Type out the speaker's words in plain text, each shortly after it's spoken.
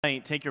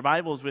Take your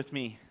Bibles with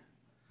me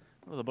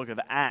to the book of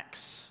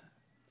Acts.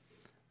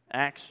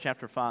 Acts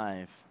chapter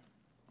 5.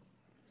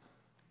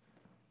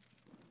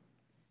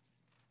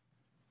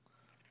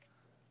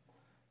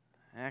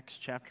 Acts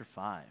chapter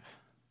 5.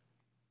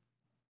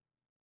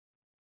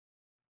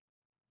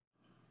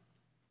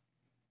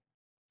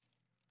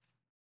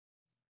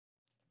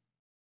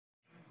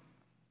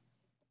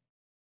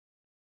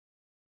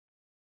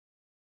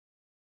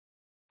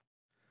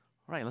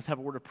 All right, let's have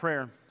a word of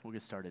prayer. We'll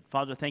get started.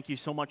 Father, thank you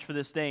so much for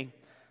this day.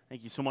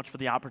 Thank you so much for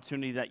the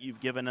opportunity that you've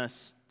given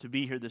us to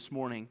be here this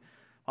morning.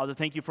 Father,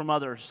 thank you for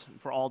mothers,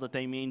 for all that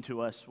they mean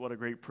to us. What a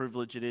great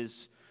privilege it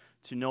is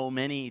to know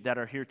many that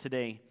are here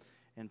today.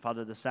 And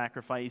Father, the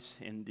sacrifice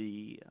and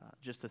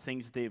just the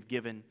things that they have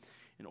given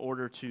in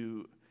order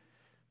to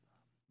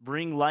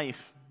bring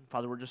life.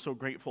 Father, we're just so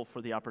grateful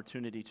for the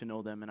opportunity to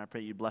know them. And I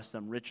pray you bless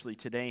them richly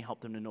today.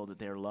 Help them to know that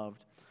they are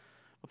loved.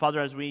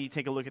 Father, as we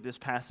take a look at this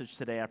passage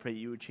today, I pray that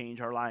you would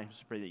change our lives.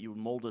 I pray that you would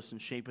mold us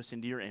and shape us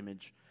into your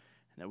image,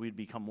 and that we'd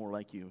become more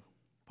like you.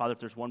 Father, if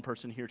there's one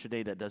person here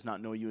today that does not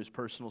know you as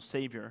personal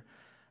Savior,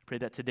 I pray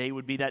that today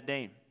would be that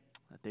day,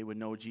 that they would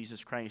know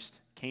Jesus Christ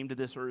came to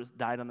this earth,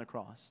 died on the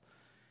cross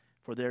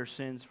for their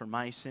sins, for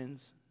my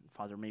sins.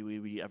 Father, may we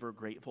be ever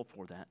grateful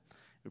for that.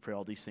 We pray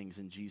all these things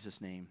in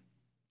Jesus' name.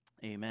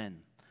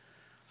 Amen.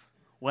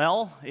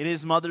 Well, it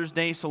is Mother's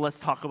Day, so let's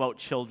talk about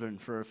children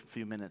for a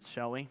few minutes,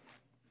 shall we?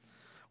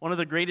 One of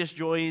the greatest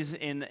joys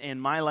in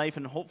my life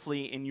and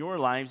hopefully in your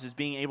lives is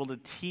being able to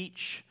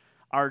teach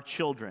our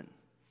children.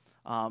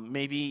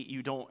 Maybe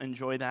you don't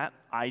enjoy that.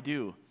 I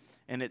do.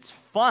 And it's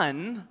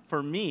fun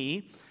for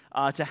me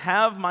to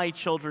have my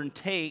children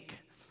take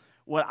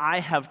what I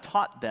have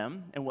taught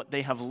them and what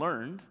they have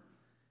learned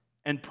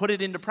and put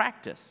it into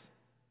practice.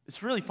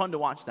 It's really fun to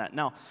watch that.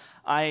 Now,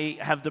 I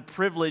have the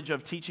privilege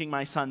of teaching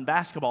my son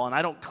basketball, and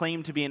I don't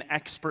claim to be an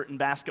expert in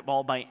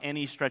basketball by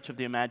any stretch of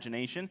the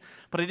imagination,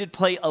 but I did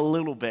play a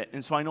little bit,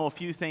 and so I know a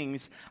few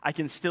things. I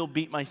can still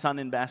beat my son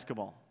in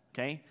basketball,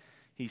 okay?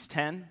 He's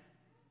 10,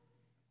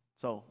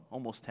 so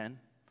almost 10.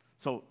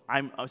 So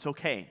it's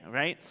okay, all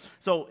right?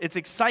 So it's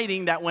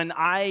exciting that when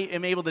I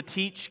am able to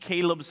teach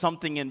Caleb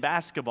something in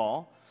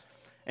basketball,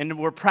 and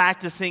we're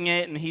practicing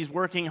it, and he's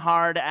working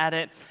hard at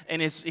it,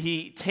 and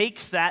he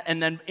takes that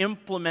and then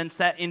implements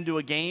that into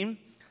a game,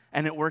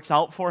 and it works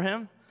out for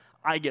him,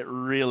 I get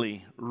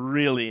really,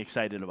 really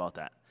excited about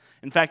that.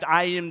 In fact,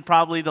 I am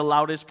probably the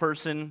loudest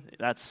person.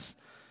 That's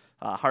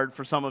hard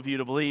for some of you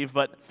to believe,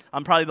 but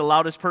I'm probably the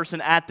loudest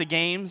person at the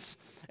games,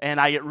 and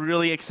I get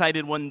really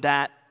excited when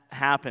that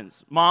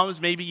happens.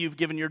 Moms, maybe you've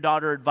given your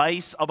daughter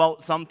advice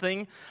about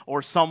something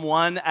or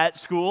someone at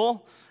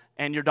school,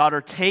 and your daughter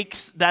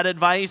takes that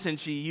advice and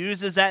she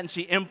uses that and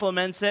she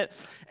implements it,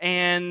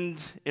 and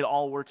it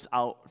all works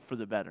out for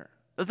the better.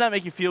 Doesn't that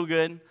make you feel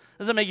good?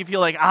 Doesn't that make you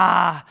feel like,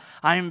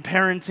 I'm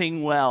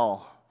parenting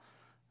well?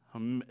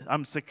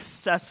 I'm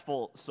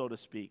successful, so to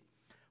speak.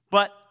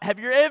 But have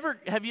you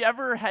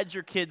ever had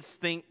your kids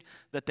think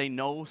that they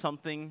know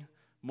something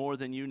more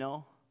than you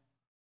know?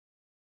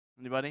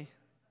 Anybody?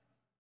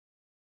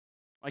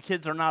 My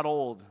kids are not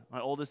old.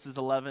 My oldest is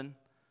 11.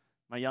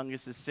 My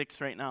youngest is 6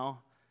 right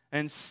now.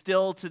 And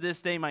still to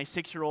this day, my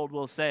 6-year-old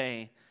will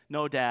say,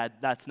 "No, Dad,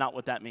 that's not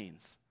what that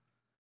means."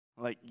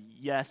 I'm like,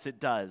 yes, it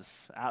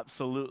does.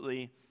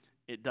 Absolutely,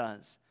 it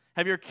does.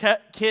 Have your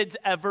kids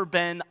ever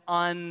been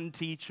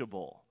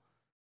unteachable?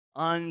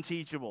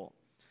 Unteachable.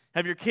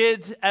 Have your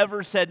kids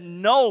ever said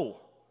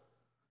no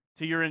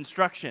to your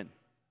instruction?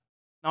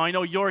 Now, I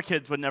know your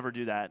kids would never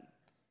do that.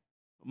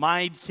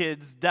 My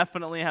kids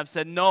definitely have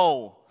said,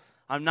 "No,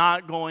 I'm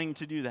not going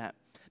to do that."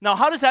 Now,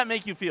 how does that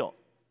make you feel?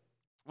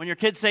 When your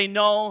kids say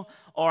no,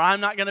 or "I'm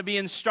not going to be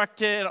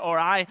instructed," or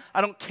I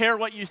don't care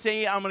what you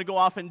say, I'm going to go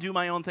off and do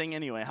my own thing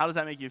anyway. How does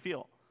that make you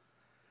feel?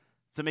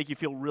 Does it make you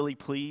feel really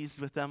pleased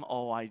with them?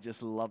 "Oh, I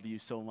just love you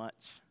so much."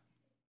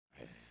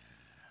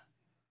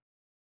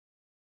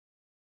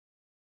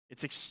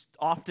 It's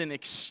often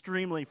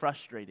extremely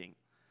frustrating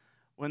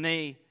when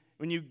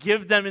you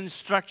give them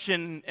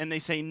instruction and they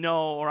say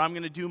no, or "I'm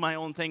going to do my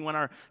own thing," when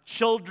our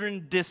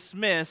children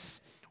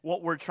dismiss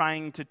what we're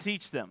trying to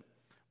teach them.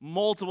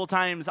 Multiple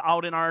times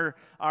out in our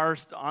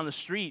on the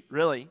street,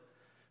 really,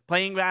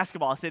 playing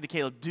basketball, I say to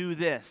Caleb, "Do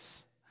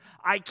this."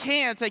 I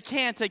can't.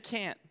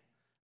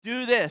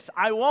 Do this.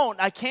 I won't.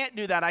 I can't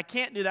do that. I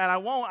can't do that. I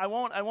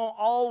won't.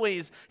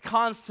 Always,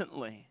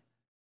 constantly.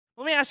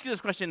 Let me ask you this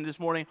question this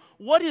morning.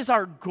 What is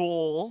our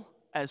goal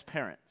as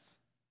parents?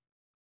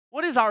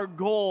 What is our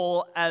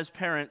goal as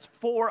parents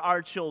for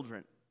our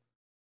children?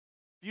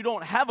 If you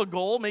don't have a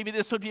goal, maybe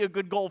this would be a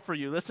good goal for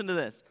you. Listen to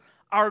this.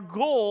 Our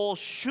goal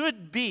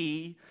should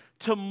be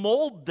to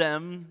mold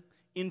them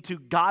into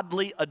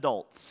godly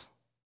adults.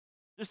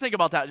 Just think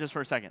about that just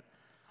for a second.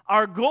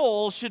 Our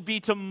goal should be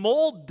to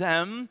mold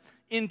them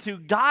into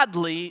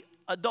godly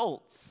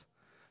adults.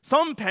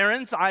 Some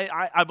parents,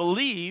 I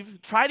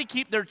believe, try to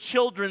keep their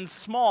children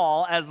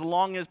small as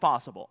long as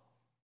possible.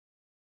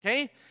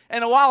 Okay?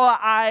 And while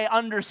I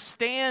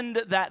understand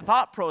that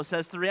thought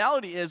process, the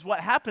reality is what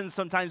happens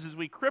sometimes is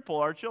we cripple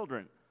our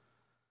children.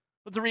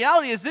 But the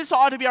reality is this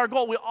ought to be our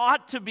goal. We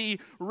ought to be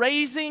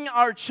raising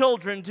our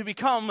children to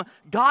become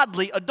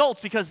godly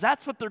adults because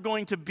that's what they're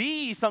going to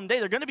be someday.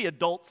 They're going to be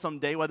adults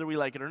someday, whether we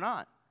like it or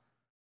not.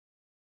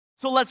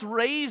 So let's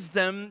raise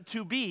them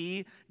to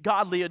be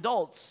godly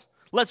adults.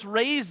 Let's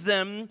raise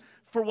them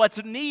for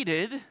what's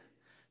needed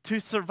to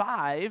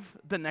survive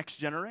the next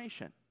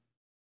generation.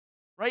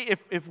 Right?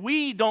 If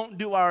we don't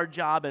do our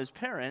job as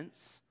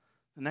parents,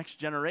 the next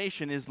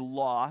generation is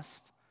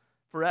lost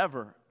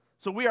forever.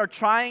 So we are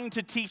trying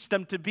to teach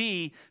them to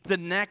be the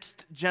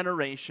next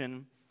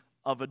generation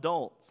of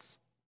adults.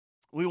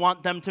 We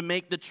want them to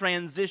make the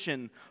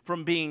transition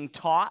from being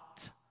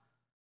taught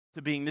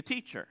to being the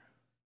teacher.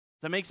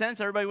 Does that make sense?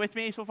 Everybody with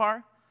me so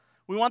far?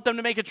 We want them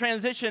to make a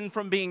transition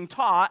from being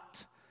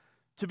taught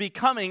to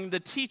becoming the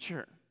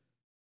teacher.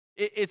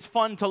 It's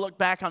fun to look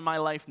back on my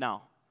life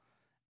now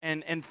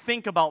and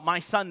think about my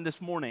son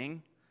this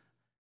morning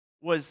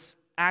was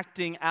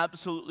acting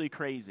absolutely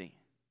crazy.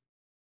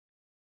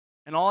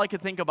 And all I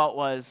could think about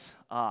was,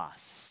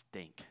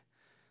 stink.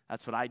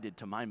 That's what I did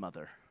to my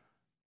mother.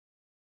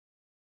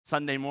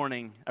 Sunday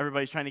morning,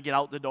 everybody's trying to get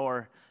out the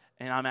door,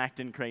 and I'm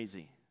acting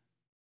crazy.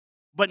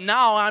 But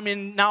now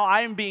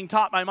I'm being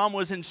taught. My mom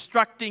was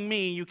instructing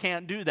me, you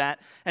can't do that.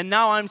 And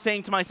now I'm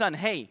saying to my son,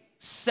 hey,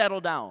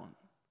 settle down.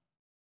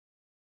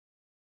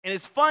 And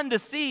it's fun to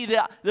see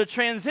the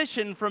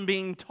transition from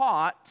being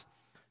taught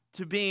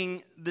to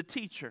being the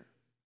teacher.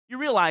 You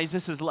realize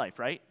this is life,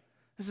 right?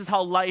 This is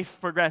how life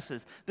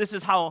progresses. This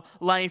is how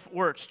life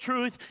works.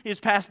 Truth is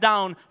passed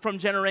down from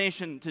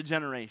generation to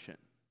generation.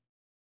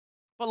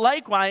 But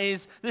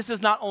likewise, this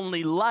is not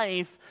only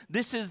life,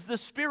 this is the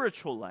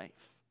spiritual life.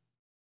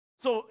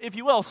 So, if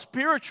you will,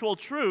 spiritual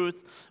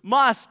truth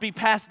must be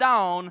passed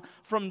down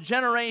from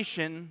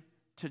generation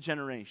to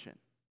generation.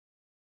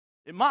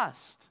 It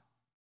must.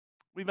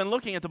 We've been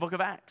looking at the book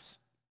of Acts.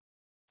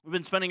 We've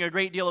been spending a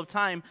great deal of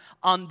time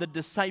on the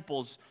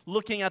disciples,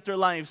 looking at their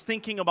lives,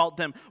 thinking about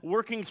them,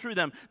 working through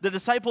them. The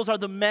disciples are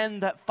the men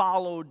that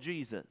followed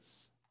Jesus.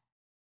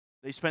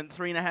 They spent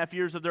 3.5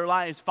 years of their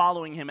lives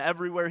following him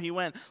everywhere he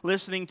went,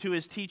 listening to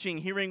his teaching,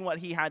 hearing what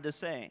he had to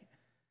say.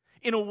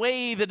 In a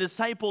way, the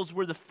disciples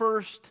were the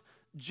first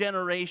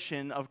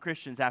generation of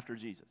Christians after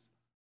Jesus.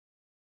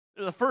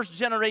 They're the first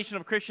generation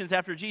of Christians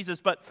after Jesus,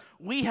 but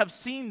we have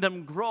seen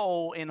them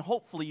grow, and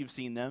hopefully you've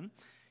seen them,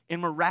 in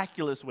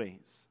miraculous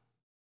ways.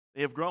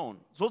 They have grown.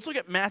 So let's look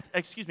at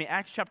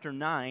Acts chapter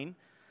 9.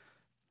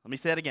 Let me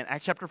say that again.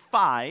 Acts chapter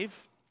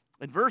 5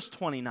 and verse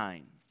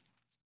 29.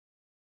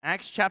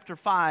 Acts chapter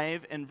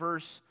 5 and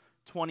verse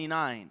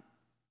 29.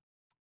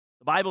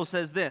 The Bible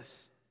says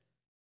this.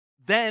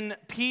 Then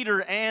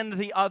Peter and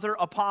the other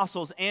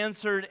apostles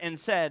answered and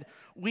said,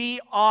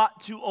 we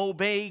ought to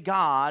obey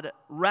God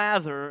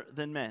rather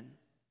than men.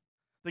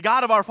 The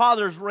God of our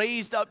fathers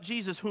raised up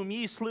Jesus, whom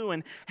ye slew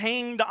and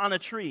hanged on a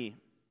tree.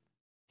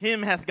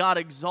 Him hath God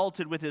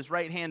exalted with his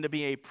right hand to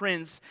be a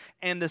prince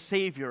and the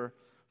Savior,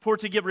 for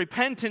to give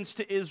repentance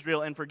to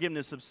Israel and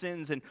forgiveness of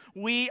sins. And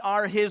we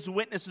are his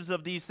witnesses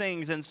of these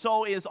things, and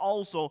so is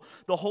also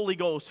the Holy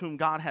Ghost, whom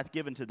God hath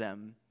given to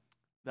them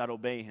that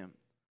obey him.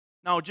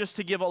 Now, just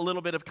to give a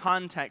little bit of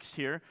context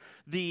here,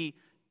 the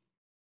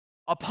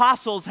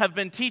apostles have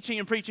been teaching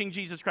and preaching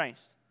Jesus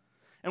Christ.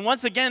 And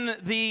once again,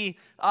 the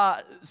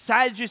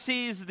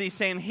Sadducees, the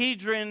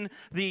Sanhedrin,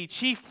 the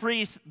chief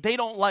priests, they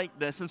don't like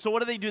this. And so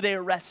what do? They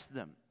arrest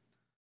them.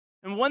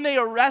 And when they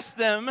arrest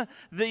them,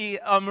 the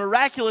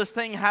miraculous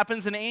thing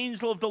happens. An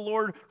angel of the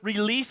Lord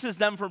releases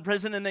them from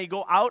prison, and they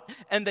go out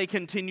and they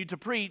continue to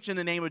preach in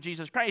the name of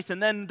Jesus Christ.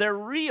 And then they're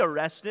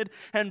re-arrested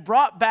and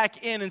brought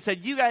back in and said,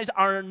 you guys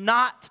are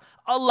not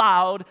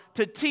allowed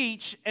to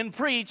teach and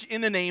preach in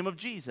the name of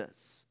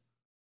Jesus.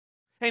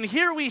 And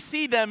here we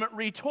see them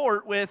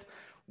retort with,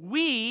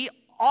 we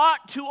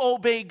ought to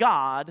obey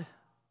God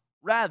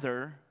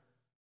rather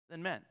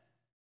than men.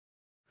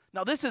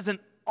 Now, this is an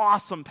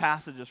awesome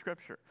passage of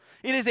Scripture.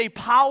 It is a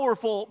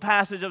powerful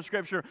passage of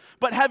Scripture.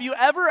 But have you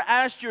ever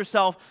asked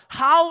yourself,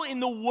 how in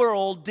the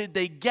world did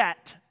they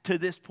get to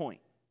this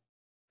point?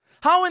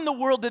 How in the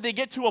world did they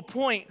get to a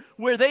point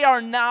where they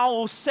are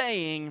now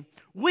saying,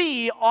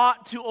 we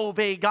ought to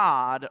obey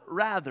God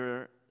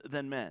rather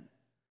than men?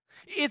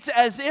 It's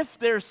as if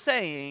they're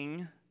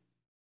saying,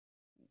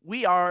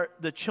 we are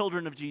the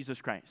children of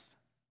Jesus Christ.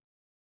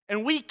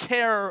 And we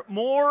care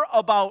more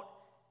about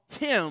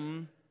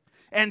him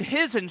and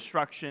his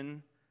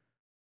instruction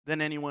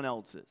than anyone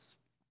else's.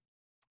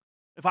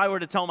 If I were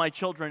to tell my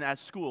children at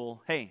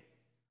school, hey,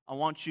 I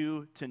want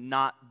you to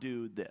not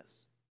do this.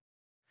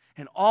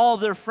 And all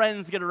their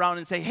friends get around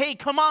and say, hey,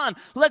 come on,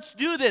 let's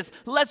do this,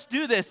 let's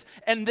do this.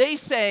 And they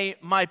say,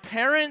 my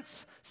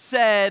parents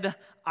said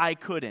I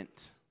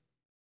couldn't.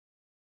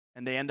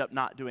 And they end up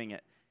not doing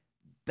it.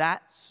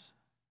 That's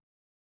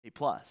a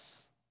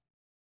plus.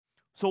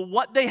 So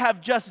what they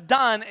have just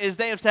done is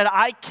they have said,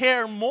 I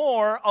care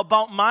more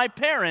about my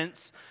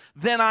parents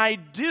than I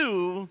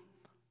do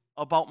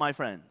about my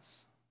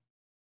friends.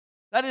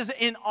 That is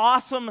an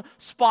awesome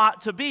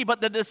spot to be.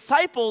 But the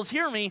disciples,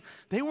 hear me,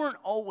 they weren't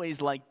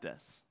always like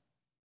this.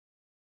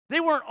 They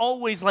weren't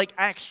always like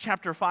Acts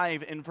chapter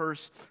 5 and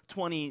verse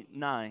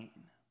 29.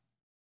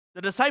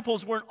 The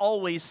disciples weren't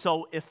always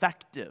so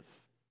effective,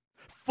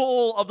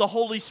 full of the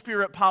Holy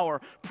Spirit power,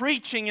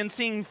 preaching and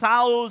seeing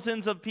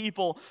thousands of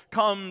people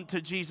come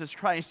to Jesus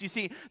Christ. You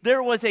see,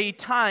 there was a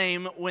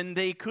time when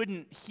they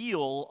couldn't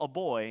heal a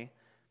boy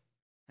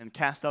and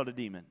cast out a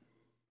demon.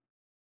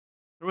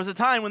 There was a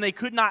time when they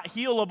could not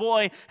heal a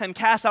boy and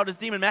cast out his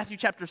demon. Matthew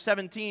chapter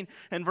 17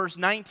 and verse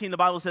 19, the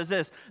Bible says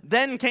this,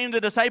 "Then came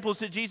the disciples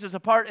to Jesus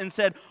apart and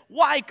said,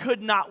 'Why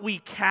could not we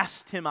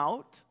cast him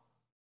out?'"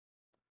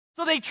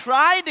 So they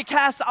tried to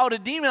cast out a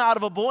demon out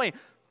of a boy,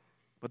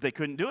 but they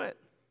couldn't do it.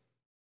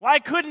 Why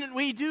couldn't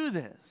we do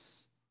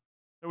this?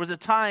 There was a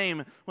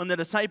time when the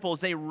disciples,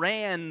 they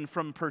ran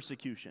from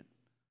persecution.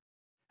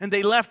 And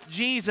they left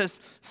Jesus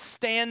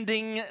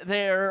standing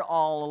there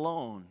all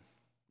alone.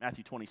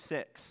 Matthew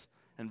 26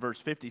 and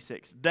verse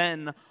 56.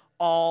 "Then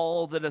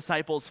all the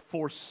disciples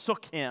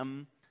forsook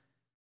him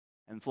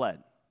and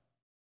fled."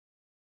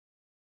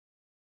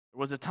 There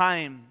was a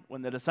time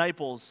when the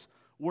disciples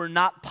were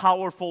not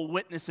powerful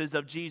witnesses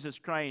of Jesus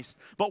Christ,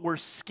 but were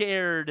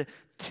scared,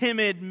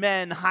 timid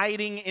men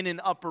hiding in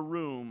an upper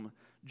room.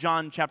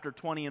 John chapter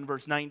 20 and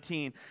verse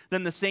 19.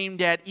 "Then the same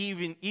day at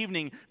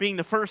evening, being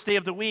the first day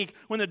of the week,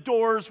 when the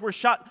doors were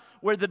shut,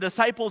 where the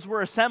disciples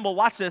were assembled,"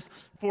 watch this,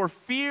 "for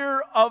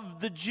fear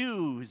of the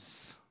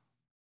Jews,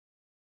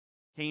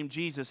 came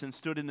Jesus and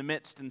stood in the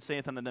midst and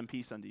saith unto them,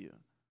 Peace unto you."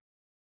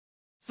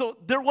 So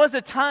there was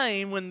a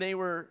time when they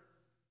were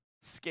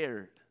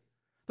scared.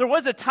 There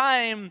was a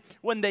time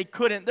when they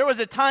couldn't. There was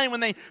a time when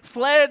they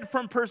fled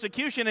from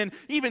persecution, and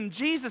even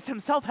Jesus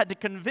himself had to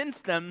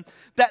convince them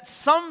that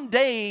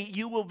someday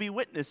you will be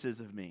witnesses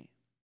of me.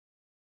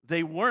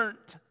 They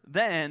weren't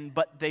then,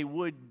 but they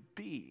would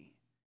be.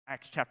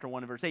 Acts chapter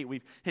 1 and verse 8.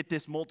 We've hit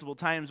this multiple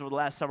times over the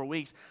last several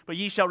weeks. "But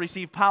ye shall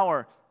receive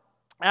power.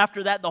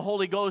 After that the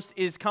Holy Ghost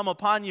is come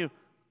upon you.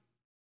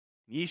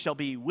 Ye shall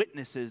be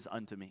witnesses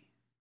unto me,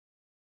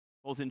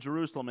 both in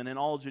Jerusalem and in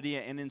all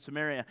Judea and in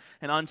Samaria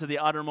and unto the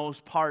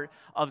uttermost part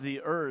of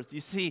the earth." You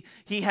see,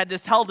 he had to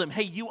tell them,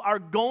 hey, you are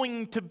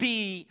going to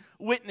be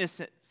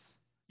witnesses.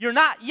 You're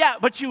not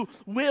yet, but you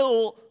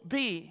will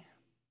be.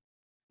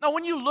 Now,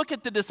 when you look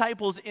at the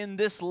disciples in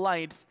this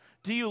light,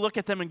 do you look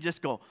at them and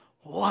just go,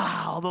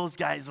 wow, those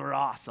guys were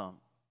awesome?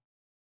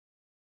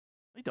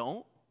 We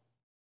don't.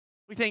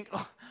 We think,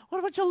 oh, what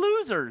a bunch of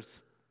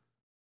losers.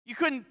 You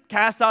couldn't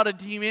cast out a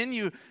demon.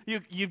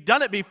 You've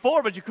done it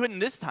before, but you couldn't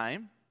this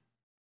time.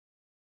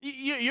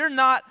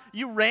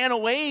 You ran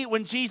away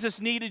when Jesus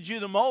needed you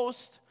the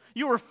most.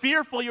 You were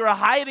fearful. You were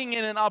hiding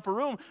in an upper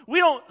room. We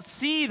don't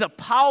see the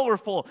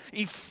powerful,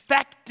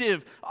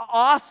 effective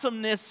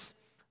awesomeness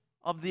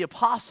of the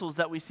apostles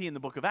that we see in the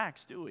book of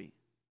Acts, do we?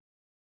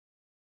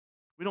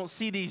 We don't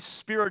see these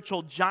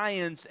spiritual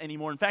giants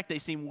anymore. In fact, they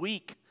seem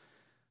weak.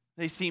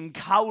 They seem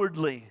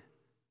cowardly.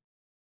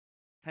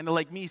 Kind of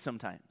like me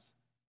sometimes.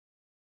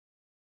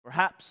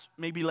 Perhaps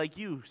maybe like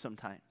you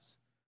sometimes.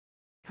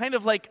 Kind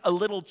of like a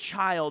little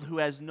child who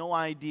has no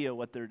idea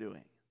what they're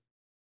doing.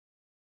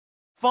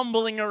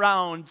 Fumbling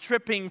around,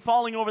 tripping,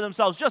 falling over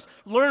themselves, just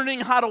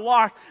learning how to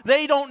walk.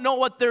 They don't know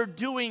what they're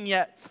doing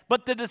yet.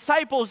 But the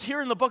disciples here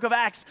in the book of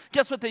Acts,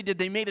 guess what they did?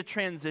 They made a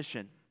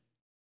transition.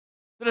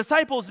 The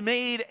disciples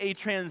made a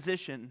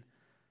transition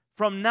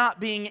from not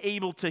being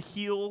able to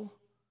heal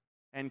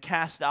and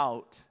cast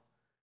out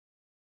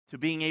to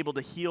being able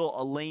to heal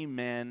a lame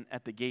man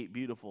at the gate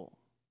beautiful.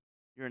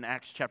 You're in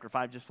Acts chapter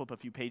 5. Just flip a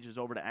few pages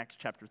over to Acts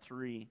chapter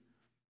 3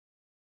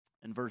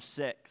 and verse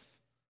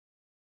 6.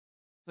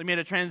 They made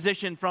a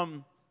transition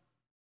from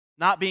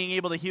not being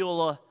able to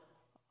heal a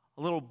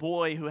little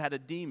boy who had a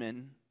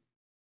demon,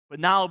 but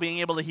now being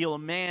able to heal a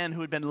man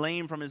who had been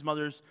lame from his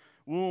mother's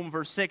womb.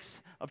 Verse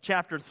 6 of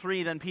chapter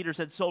 3, "Then Peter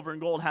said, Silver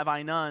and gold have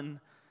I none,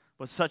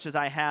 but such as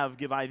I have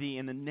give I thee.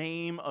 In the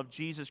name of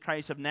Jesus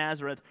Christ of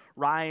Nazareth,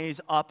 rise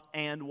up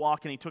and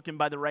walk." And he took him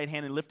by the right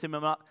hand and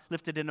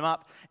lifted him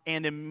up,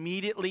 and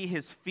immediately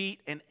his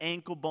feet and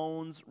ankle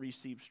bones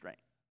received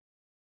strength.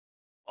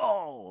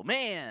 Oh,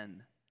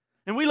 man.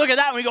 And we look at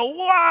that and we go,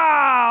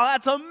 wow,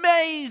 that's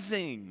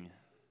amazing.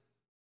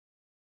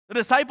 The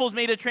disciples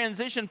made a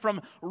transition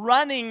from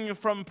running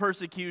from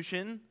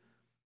persecution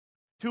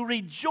to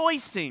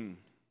rejoicing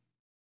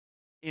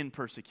in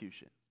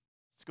persecution.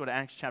 Let's go to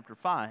Acts chapter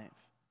 5.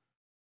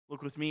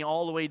 Look with me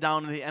all the way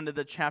down to the end of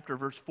the chapter,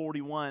 verse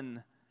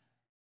 41.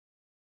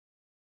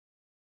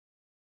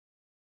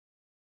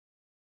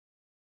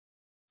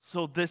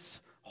 So this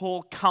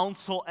whole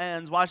council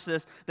ends. Watch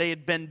this. They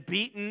had been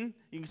beaten.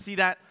 You can see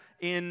that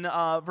in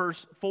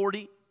verse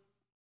 40.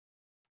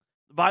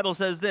 The Bible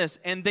says this,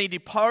 "And they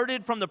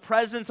departed from the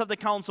presence of the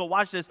council,"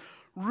 watch this,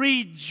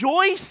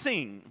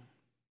 "rejoicing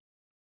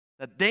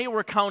that they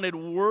were counted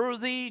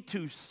worthy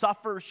to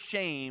suffer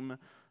shame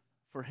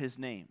for his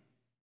name."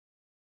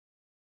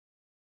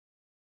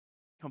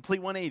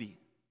 Complete 180.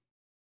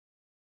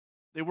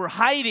 They were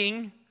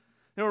hiding,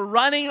 they were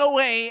running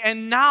away,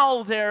 and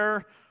now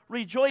they're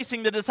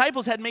rejoicing. The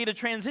disciples had made a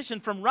transition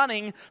from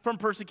running from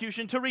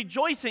persecution to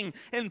rejoicing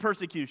in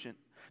persecution.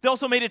 They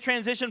also made a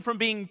transition from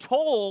being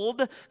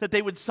told that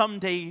they would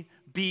someday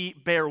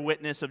bear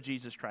witness of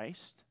Jesus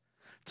Christ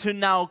to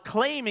now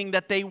claiming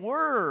that they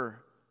were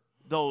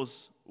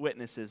those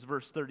witnesses.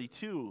 Verse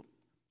 32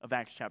 of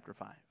Acts chapter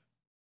 5.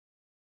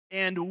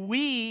 And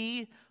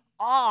we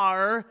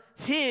are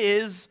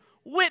his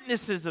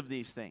witnesses of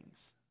these things.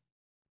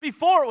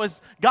 Before it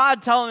was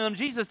God telling them,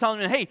 Jesus telling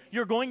them, hey,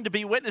 you're going to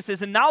be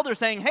witnesses. And now they're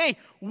saying, hey,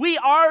 we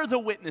are the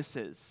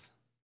witnesses.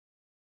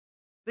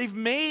 They've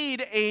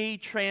made a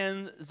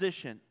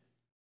transition.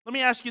 Let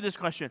me ask you this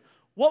question.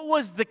 What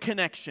was the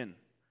connection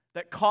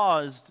that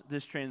caused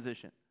this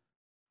transition?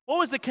 What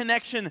was the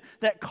connection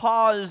that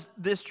caused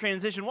this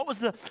transition? What was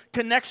the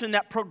connection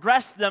that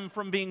progressed them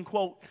from being,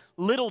 quote,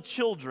 little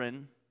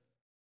children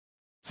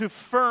to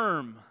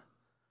firm,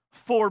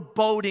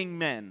 foreboding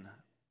men?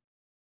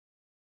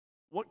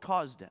 What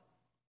caused it?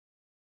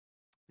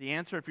 The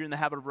answer, if you're in the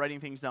habit of writing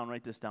things down,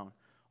 write this down.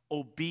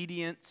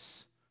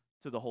 Obedience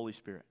to the Holy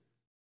Spirit.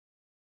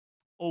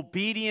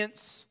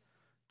 Obedience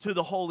to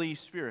the Holy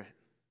Spirit.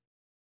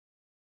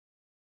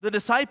 The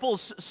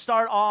disciples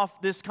start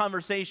off this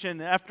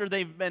conversation after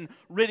they've been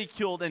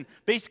ridiculed and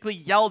basically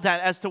yelled at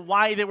as to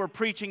why they were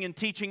preaching and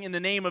teaching in the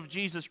name of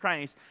Jesus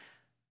Christ.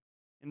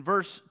 In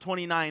verse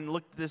 29,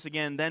 look at this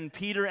again. Then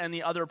Peter and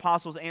the other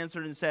apostles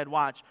answered and said,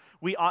 watch,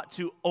 we ought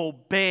to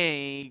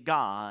obey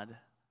God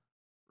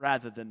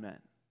rather than men.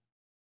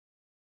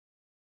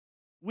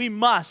 We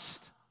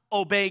must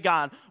obey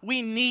God.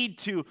 We need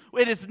to.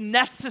 It is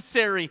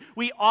necessary.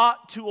 We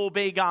ought to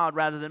obey God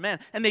rather than men.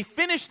 And they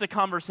finished the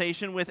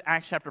conversation with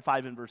Acts chapter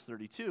 5 and verse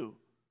 32.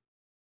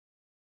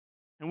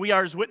 And we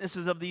are his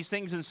witnesses of these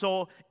things, and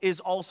so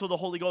is also the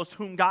Holy Ghost,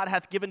 whom God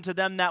hath given to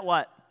them that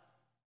what?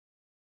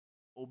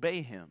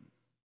 Obey him.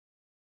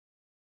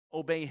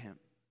 Obey him.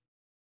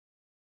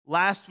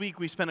 Last week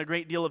we spent a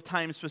great deal of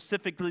time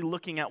specifically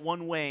looking at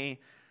one way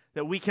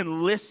that we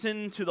can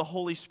listen to the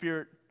Holy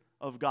Spirit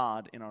of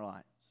God in our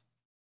lives.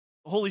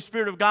 The Holy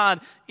Spirit of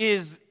God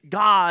is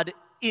God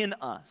in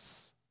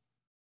us.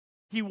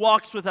 He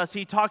walks with us.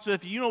 He talks with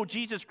us. If you know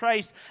Jesus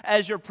Christ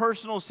as your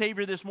personal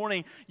Savior this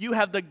morning, you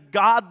have the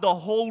God, the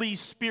Holy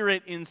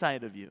Spirit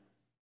inside of you.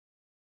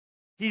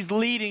 He's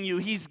leading you.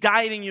 He's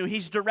guiding you.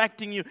 He's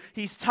directing you.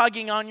 He's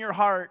tugging on your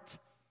heart.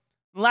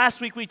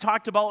 Last week we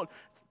talked about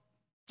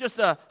just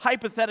a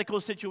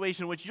hypothetical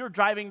situation in which you're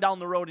driving down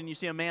the road and you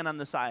see a man on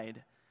the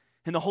side,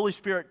 and the Holy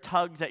Spirit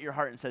tugs at your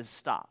heart and says,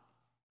 stop.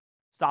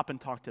 Stop and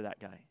talk to that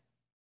guy.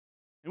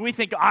 And we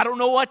think, I don't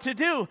know what to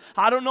do.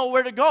 I don't know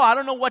where to go. I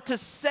don't know what to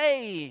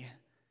say.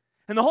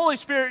 And the Holy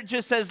Spirit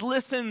just says,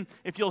 listen,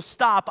 if you'll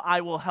stop,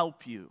 I will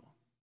help you.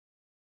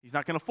 He's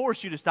not going to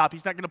force you to stop.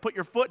 He's not going to put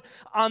your foot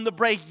on the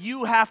brake.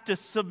 You have to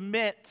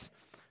submit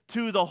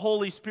to the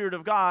Holy Spirit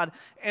of God.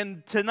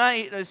 And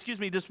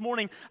this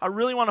morning, I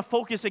really want to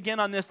focus again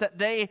on this, that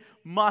they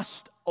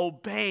must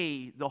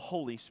obey the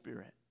Holy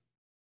Spirit.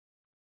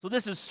 So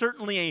this is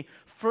certainly a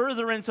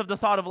furtherance of the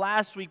thought of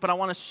last week, but I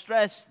want to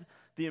stress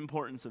the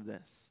importance of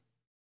this.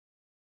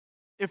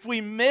 If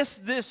we miss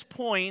this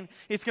point,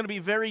 it's going to be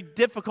very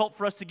difficult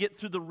for us to get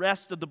through the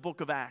rest of the book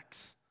of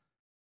Acts.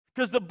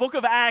 Because the book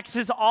of Acts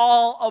is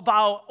all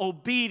about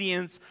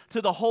obedience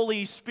to the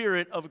Holy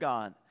Spirit of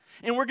God.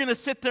 And we're going to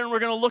sit there and we're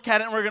going to look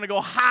at it and we're going to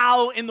go,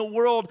 how in the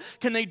world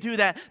can they do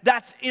that?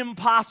 That's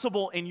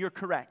impossible, and you're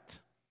correct.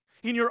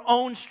 In your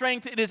own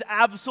strength, it is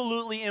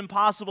absolutely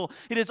impossible.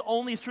 It is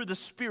only through the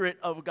Spirit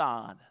of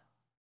God.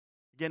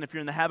 Again, if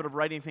you're in the habit of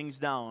writing things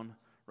down,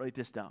 write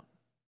this down.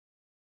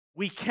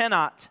 We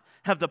cannot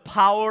have the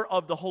power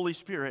of the Holy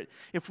Spirit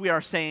if we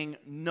are saying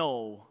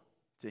no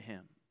to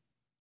Him.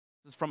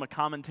 This is from a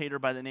commentator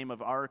by the name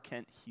of R.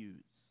 Kent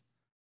Hughes.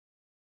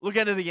 Look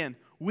at it again.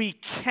 We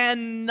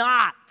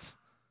cannot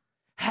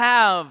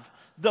have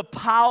the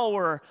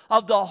power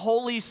of the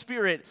Holy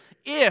Spirit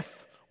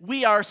if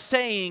we are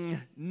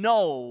saying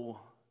no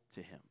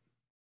to Him.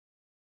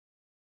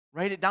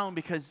 Write it down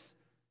because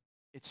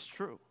it's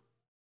true.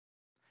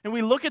 And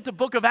we look at the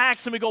book of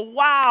Acts and we go,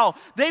 wow,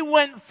 they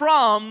went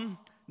from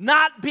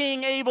not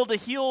being able to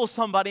heal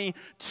somebody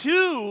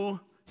to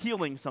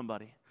healing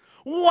somebody.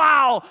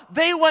 Wow,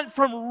 they went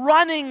from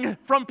running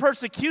from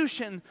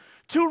persecution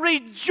to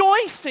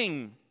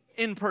rejoicing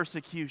in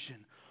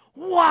persecution.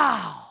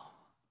 Wow.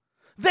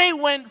 They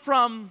went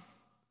from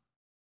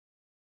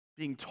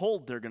being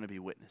told they're going to be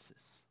witnesses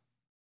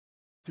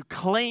to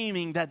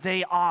claiming that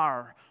they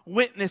are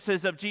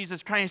witnesses of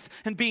Jesus Christ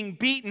and being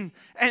beaten.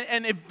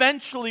 And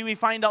eventually we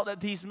find out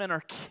that these men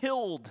are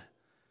killed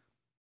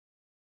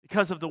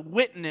because of the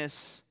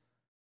witness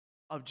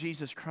of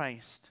Jesus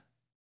Christ.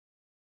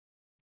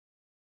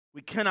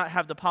 We cannot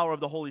have the power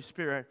of the Holy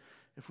Spirit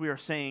if we are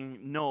saying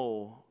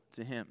no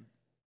to Him.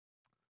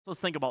 So let's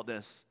think about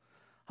this.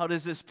 How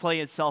does this play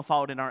itself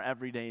out in our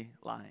everyday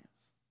lives?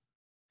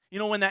 You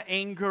know, when that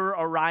anger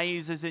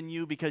arises in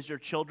you because your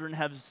children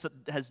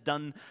has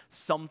done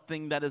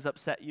something that has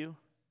upset you?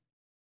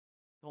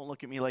 Don't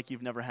look at me like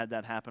you've never had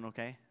that happen,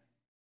 okay?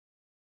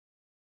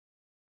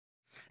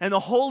 And the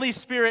Holy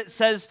Spirit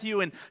says to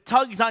you and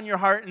tugs on your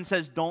heart and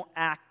says, don't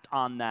act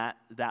on that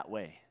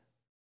way.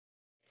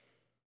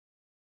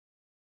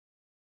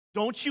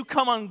 Don't you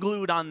come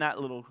unglued on that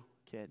little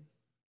kid.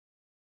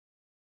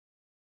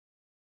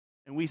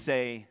 And we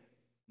say,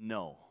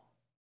 no.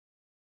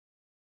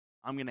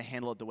 I'm going to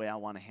handle it the way I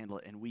want to handle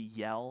it. And we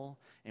yell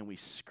and we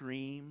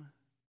scream.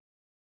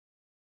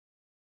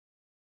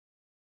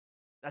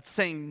 That's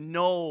saying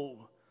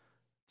no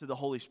to the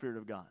Holy Spirit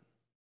of God.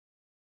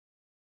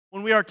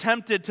 When we are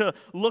tempted to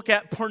look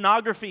at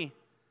pornography,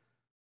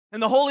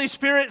 and the Holy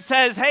Spirit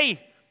says, hey,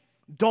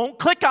 don't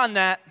click on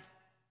that.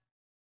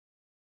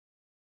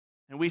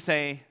 And we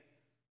say,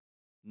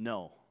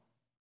 no,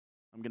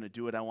 I'm going to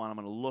do what I want. I'm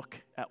going to look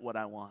at what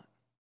I want.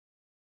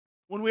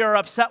 When we are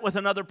upset with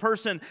another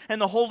person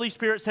and the Holy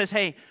Spirit says,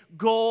 hey,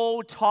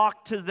 go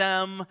talk to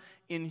them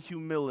in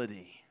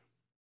humility.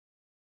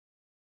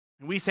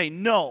 And we say,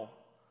 no,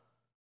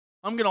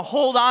 I'm going to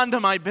hold on to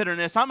my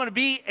bitterness. I'm going to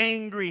be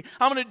angry.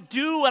 I'm going to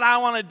do what I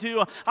want to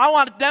do. I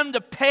want them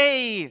to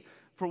pay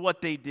for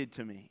what they did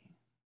to me.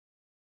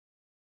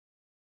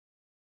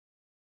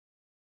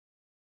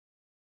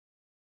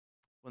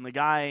 When the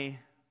guy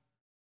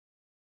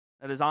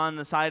that is on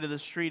the side of the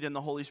street and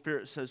the Holy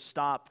Spirit says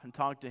stop and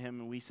talk to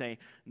him, and we say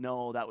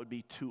no, that would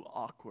be too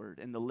awkward,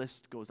 and the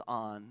list goes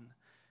on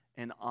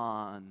and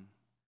on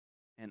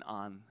and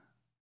on.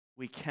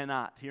 We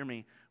cannot, hear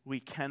me, we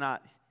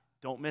cannot,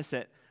 don't miss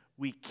it,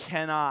 we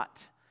cannot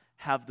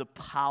have the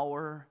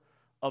power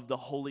of the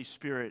Holy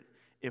Spirit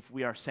if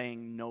we are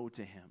saying no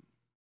to him.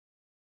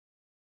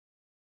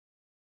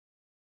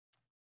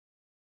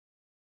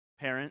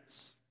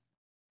 Parents,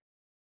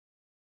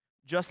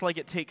 just like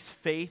it takes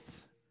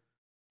faith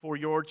for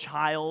your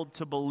child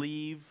to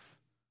believe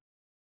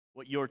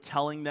what you're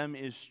telling them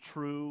is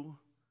true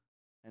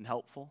and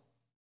helpful,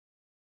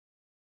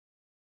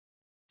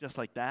 just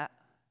like that,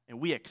 and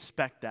we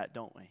expect that,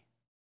 don't we?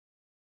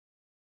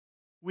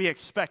 We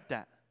expect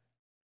that.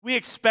 We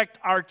expect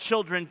our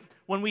children,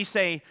 when we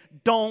say,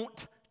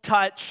 don't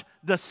touch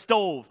the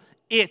stove,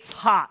 it's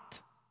hot.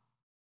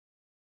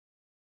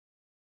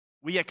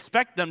 We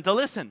expect them to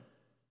listen.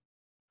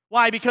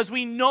 Why? Because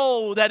we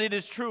know that it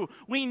is true.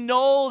 We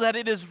know that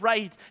it is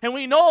right. And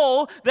we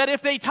know that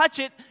if they touch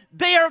it,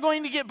 they are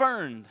going to get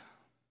burned.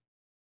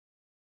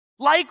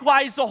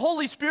 Likewise, the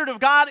Holy Spirit of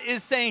God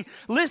is saying,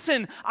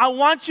 listen, I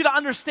want you to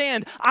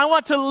understand. I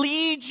want to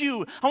lead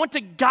you. I want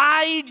to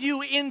guide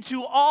you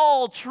into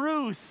all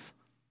truth.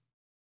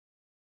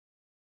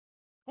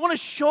 I want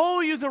to show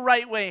you the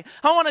right way.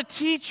 I want to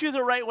teach you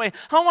the right way.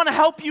 I want to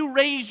help you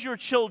raise your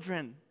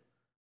children.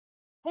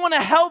 I want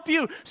to help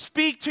you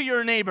speak to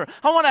your neighbor.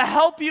 I want to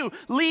help you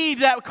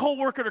lead that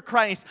coworker to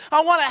Christ. I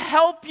want to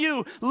help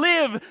you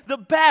live the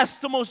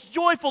best, the most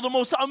joyful, the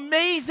most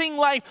amazing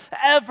life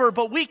ever.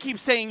 But we keep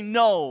saying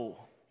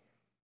no.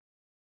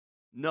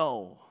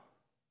 No.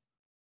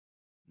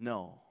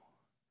 No.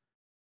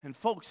 And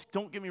folks,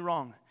 don't get me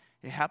wrong.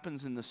 It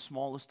happens in the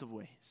smallest of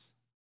ways.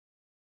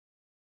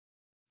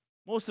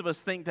 Most of us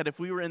think that if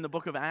we were in the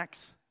book of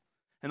Acts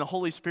and the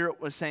Holy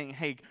Spirit was saying,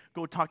 hey,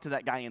 go talk to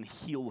that guy and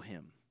heal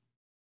him,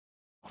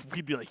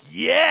 we'd be like,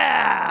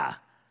 yeah,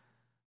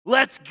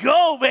 let's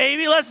go,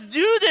 baby. Let's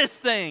do this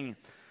thing.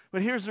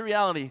 But here's the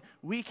reality.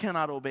 We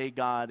cannot obey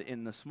God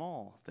in the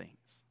small things.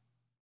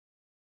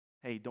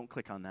 Hey, don't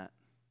click on that.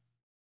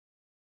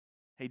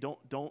 Hey, don't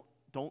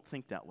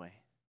think that way.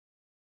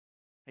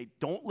 Hey,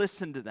 don't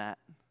listen to that.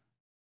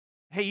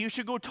 Hey, you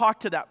should go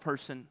talk to that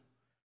person.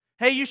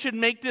 Hey, you should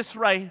make this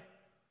right.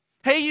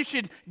 Hey, you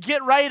should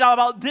get right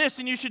about this,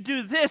 and you should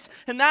do this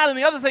and that and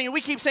the other thing. And we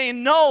keep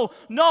saying no,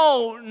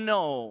 no,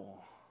 no.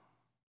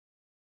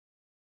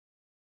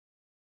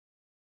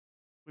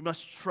 We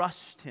must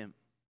trust him.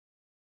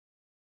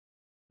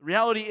 The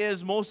reality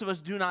is most of us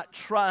do not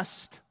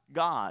trust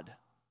God.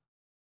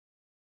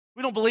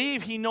 We don't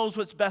believe he knows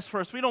what's best for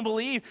us. We don't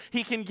believe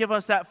he can give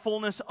us that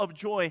fullness of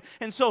joy.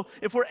 And so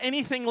if we're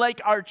anything like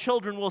our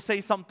children, we'll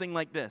say something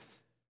like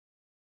this.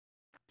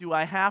 Do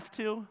I have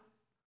to?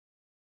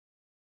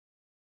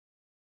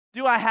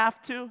 Do I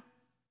have to?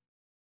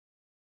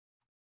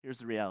 Here's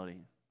the reality.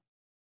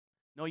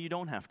 No, you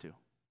don't have to.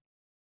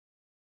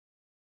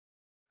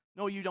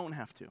 No, you don't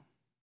have to.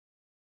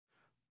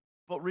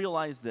 But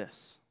realize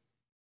this.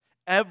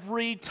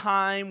 Every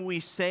time we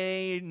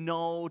say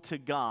no to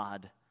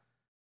God,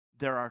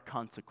 there are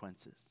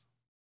consequences.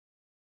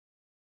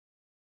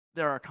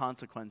 There are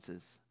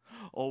consequences.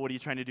 Oh, what are you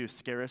trying to do?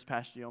 Scare us,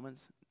 Pastor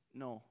Yeomans?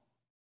 No.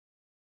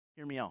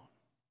 Hear me out.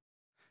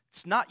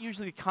 It's not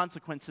usually the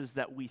consequences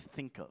that we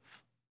think of.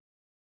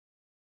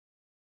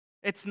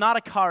 It's not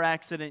a car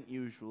accident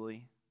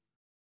usually.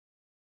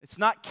 It's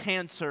not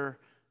cancer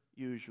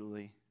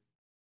usually.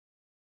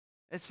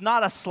 It's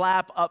not a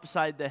slap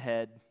upside the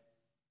head.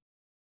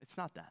 It's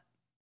not that.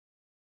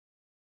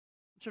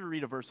 I want you to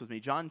read a verse with me.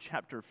 John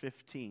chapter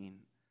 15,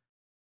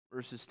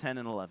 verses 10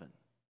 and 11.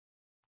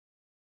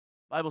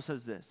 The Bible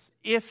says this.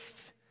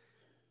 If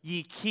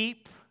ye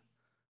keep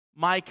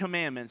my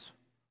commandments,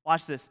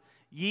 watch this,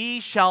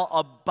 ye shall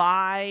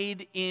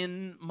abide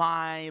in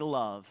my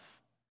love,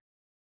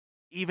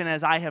 even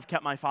as I have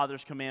kept my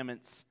Father's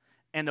commandments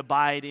and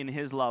abide in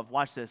his love.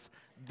 Watch this.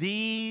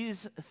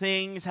 These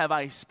things have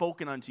I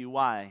spoken unto you.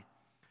 Why?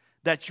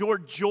 That your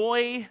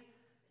joy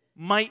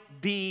might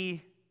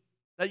be,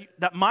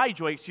 that my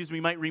joy,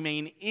 might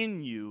remain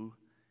in you,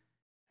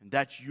 and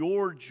that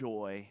your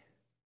joy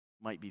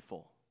might be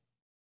full.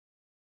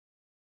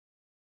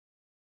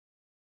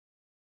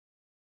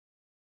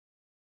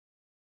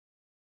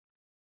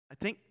 I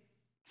think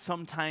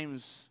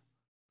sometimes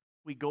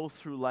we go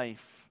through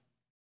life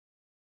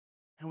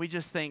and we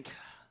just think,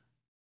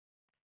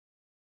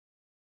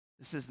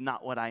 this is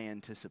not what I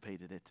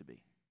anticipated it to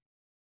be.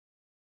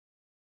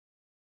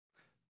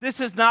 This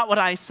is not what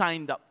I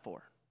signed up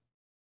for.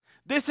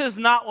 This is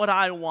not what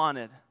I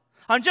wanted.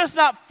 I'm just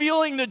not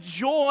feeling the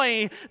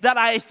joy that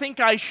I think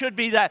I should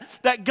be,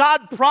 that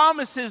God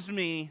promises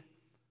me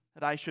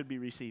that I should be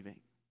receiving.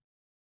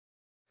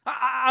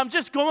 I'm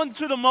just going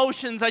through the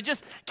motions. I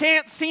just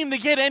can't seem to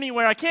get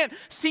anywhere. I can't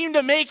seem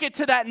to make it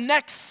to that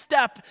next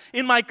step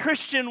in my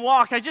Christian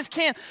walk. I just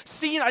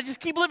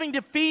keep living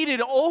defeated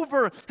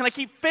over, and I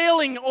keep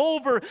failing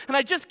over, and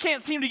I just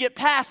can't seem to get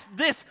past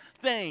this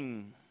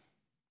thing.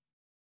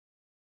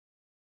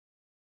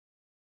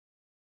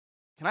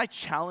 Can I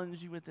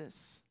challenge you with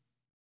this?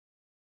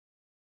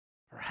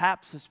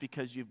 Perhaps it's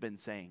because you've been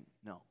saying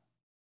no.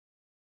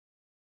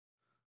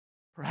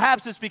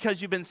 Perhaps it's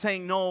because you've been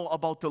saying no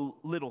about the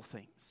little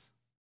things.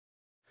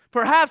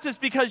 Perhaps it's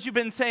because you've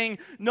been saying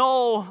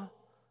no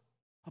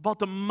about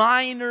the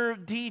minor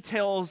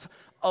details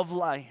of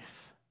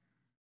life.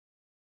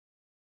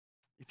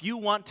 If you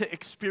want to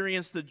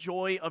experience the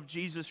joy of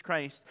Jesus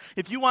Christ,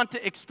 if you want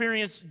to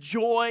experience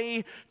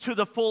joy to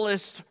the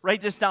fullest,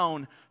 write this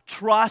down: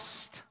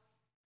 trust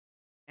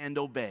and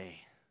obey.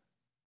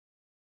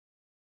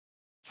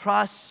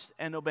 Trust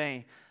and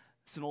obey.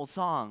 It's an old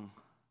song.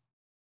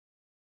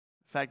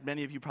 In fact,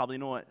 many of you probably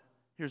know it.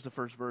 Here's the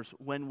first verse.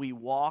 When we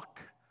walk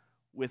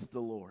with the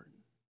Lord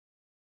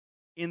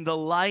in the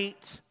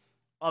light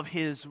of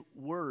his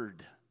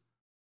word,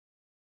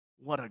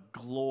 what a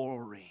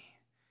glory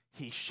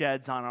he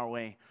sheds on our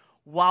way.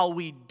 While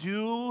we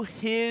do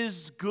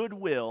his good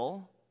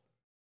will,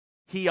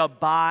 he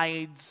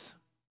abides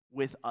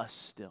with us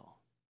still,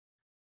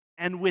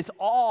 and with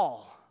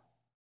all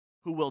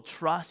who will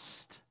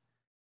trust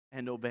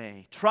and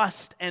obey.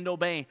 Trust and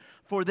obey.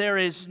 For there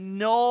is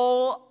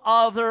no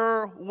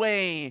other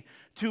way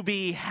to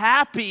be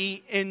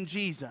happy in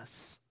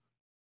Jesus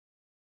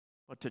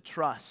but to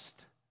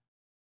trust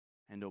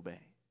and obey.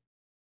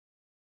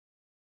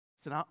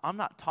 So now, I'm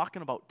not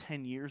talking about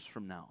 10 years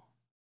from now.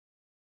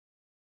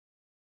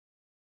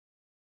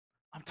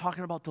 I'm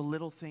talking about the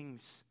little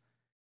things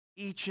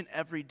each and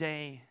every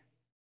day.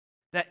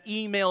 That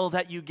email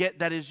that you get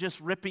that is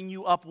just ripping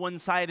you up one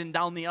side and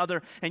down the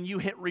other, and you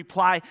hit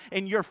reply,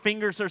 and your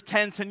fingers are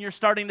tense, and you're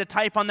starting to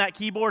type on that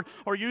keyboard,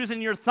 or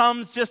using your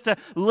thumbs just to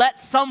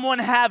let someone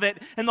have it,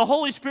 and the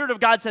Holy Spirit of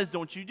God says,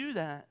 don't you do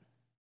that.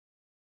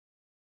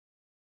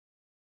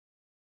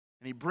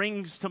 And he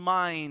brings to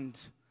mind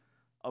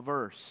a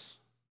verse,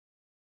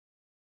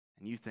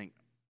 and you think,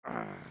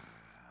 ugh.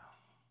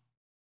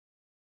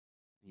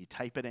 You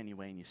type it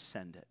anyway, and you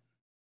send it.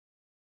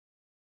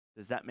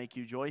 Does that make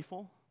you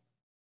joyful?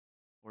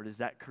 Or does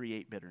that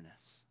create bitterness?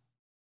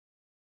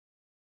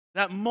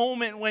 That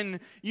moment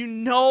when you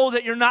know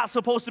that you're not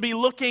supposed to be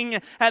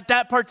looking at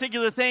that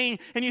particular thing,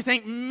 and you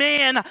think,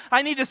 man,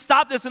 I need to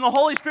stop this. And the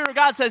Holy Spirit of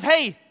God says,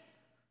 hey,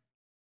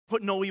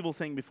 put no evil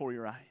thing before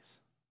your eyes.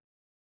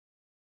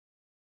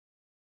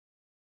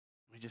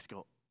 We just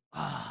go,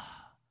 but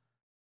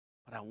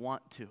I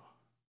want to.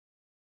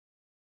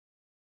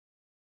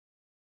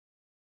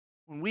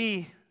 When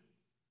we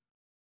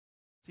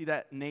see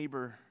that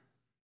neighbor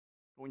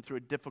going through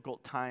a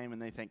difficult time,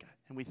 and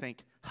we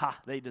think,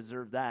 they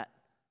deserve that.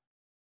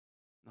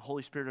 And the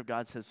Holy Spirit of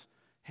God says,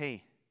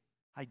 hey,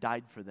 I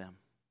died for them.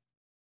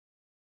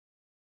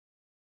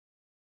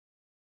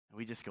 And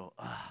we just go,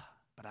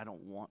 but I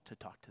don't want to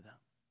talk to them.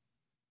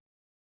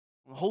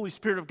 And the Holy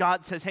Spirit of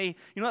God says, hey,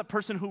 you know that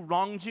person who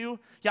wronged you?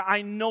 Yeah,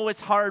 I know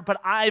it's hard,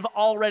 but I've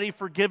already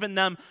forgiven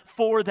them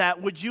for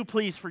that. Would you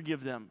please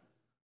forgive them?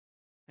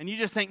 And you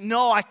just think,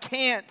 no, I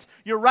can't.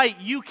 You're right,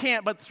 you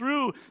can't. But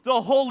through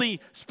the Holy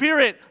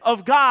Spirit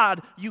of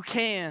God, you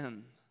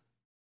can.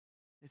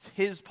 It's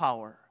his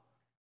power.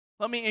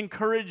 Let me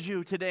encourage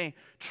you today.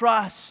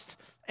 Trust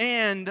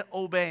and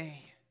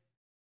obey.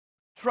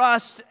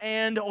 Trust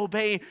and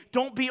obey.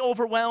 Don't be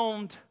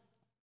overwhelmed.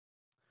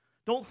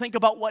 Don't think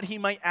about what he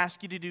might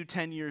ask you to do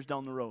 10 years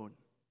down the road.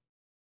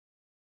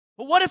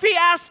 But what if he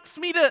asks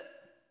me to?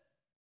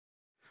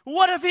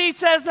 What if he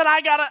says that I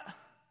gotta?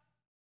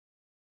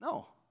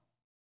 No.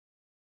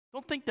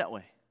 Don't think that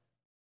way.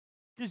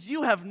 Because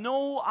you have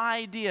no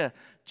idea.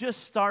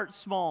 Just start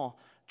small.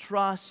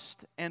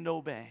 Trust and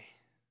obey.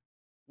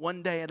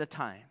 One day at a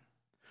time.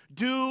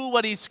 Do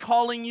what he's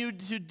calling you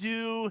to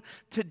do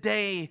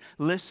today.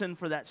 Listen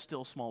for that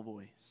still small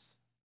voice.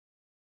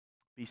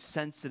 Be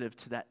sensitive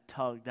to that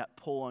tug, that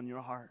pull on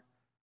your heart.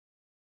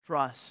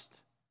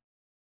 Trust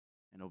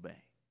and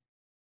obey.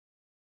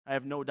 I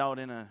have no doubt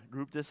in a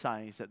group this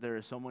size that there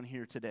is someone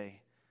here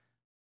today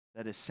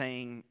that is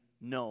saying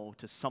no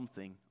to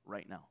something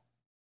right now.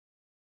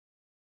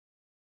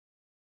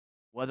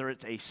 Whether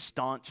it's a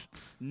staunch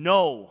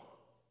no,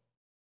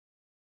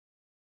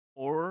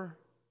 or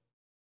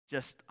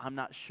just, I'm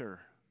not sure.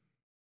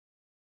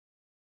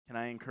 Can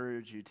I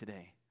encourage you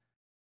today?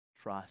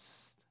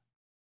 Trust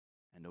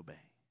and obey.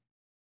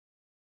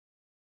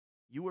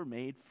 You were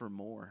made for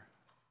more.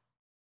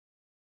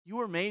 You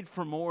were made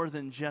for more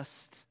than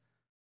just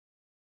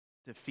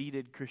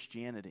defeated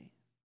Christianity.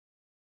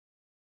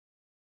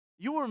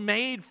 You were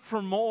made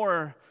for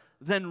more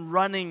than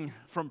running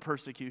from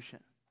persecution.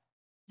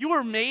 You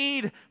were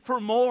made for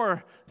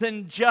more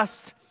than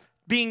just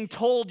being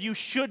told you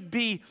should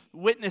be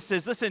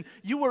witnesses. Listen,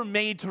 you were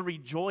made to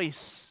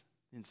rejoice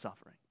in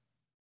suffering.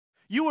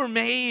 You were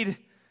made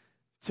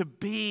to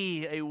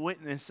be a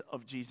witness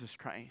of Jesus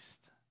Christ.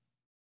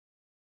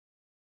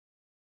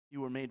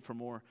 You were made for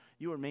more.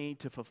 You were made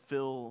to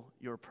fulfill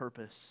your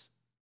purpose.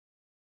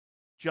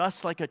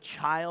 Just like a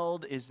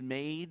child is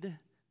made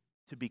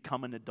to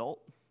become an adult.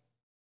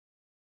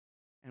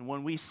 And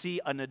when we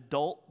see an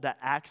adult that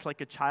acts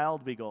like a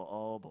child, we go,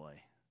 oh boy.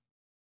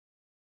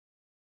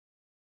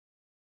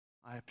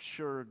 I'm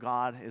sure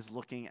God is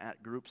looking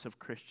at groups of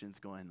Christians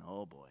going,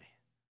 oh boy.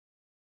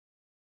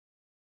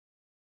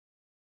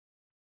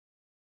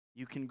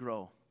 You can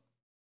grow.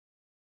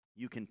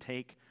 You can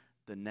take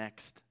the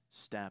next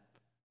step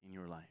in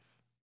your life.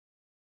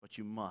 But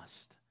you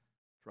must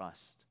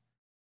trust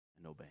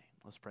and obey.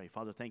 Let's pray.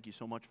 Father, thank you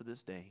so much for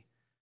this day.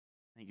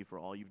 Thank you for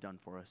all you've done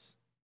for us.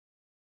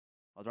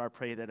 Father, I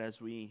pray that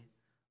as we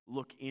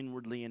look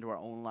inwardly into our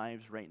own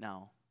lives right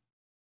now,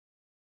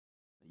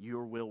 that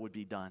your will would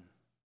be done.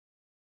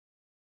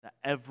 That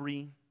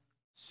every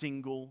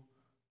single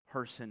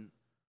person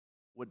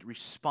would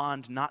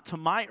respond not to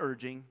my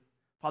urging.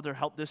 Father,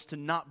 help this to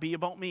not be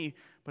about me,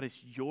 but it's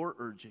your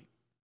urging.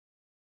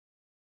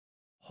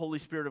 Holy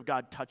Spirit of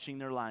God touching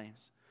their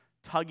lives,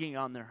 tugging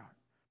on their heart,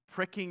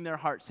 pricking their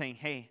heart, saying,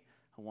 hey,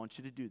 I want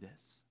you to do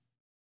this.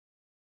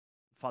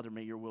 Father,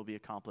 may your will be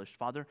accomplished.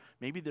 Father,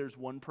 maybe there's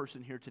one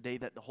person here today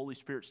that the Holy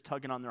Spirit's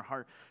tugging on their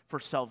heart for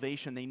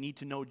salvation. They need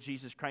to know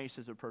Jesus Christ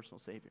as their personal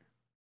Savior.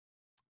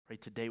 Pray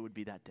today would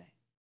be that day.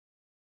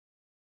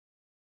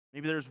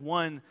 Maybe there's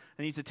one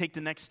that needs to take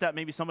the next step.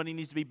 Maybe somebody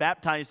needs to be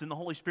baptized and the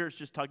Holy Spirit's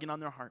just tugging on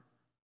their heart.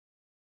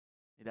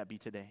 May that be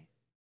today.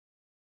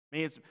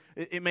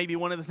 It may be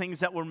one of the things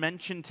that were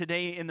mentioned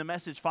today in the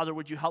message. Father,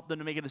 would you help them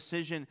to make a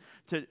decision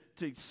to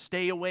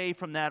stay away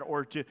from that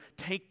or to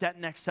take that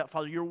next step?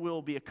 Father, your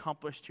will be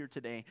accomplished here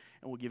today,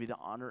 and we'll give you the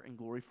honor and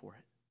glory for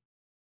it.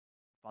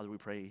 Father, we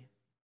pray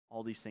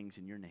all these things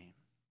in your name.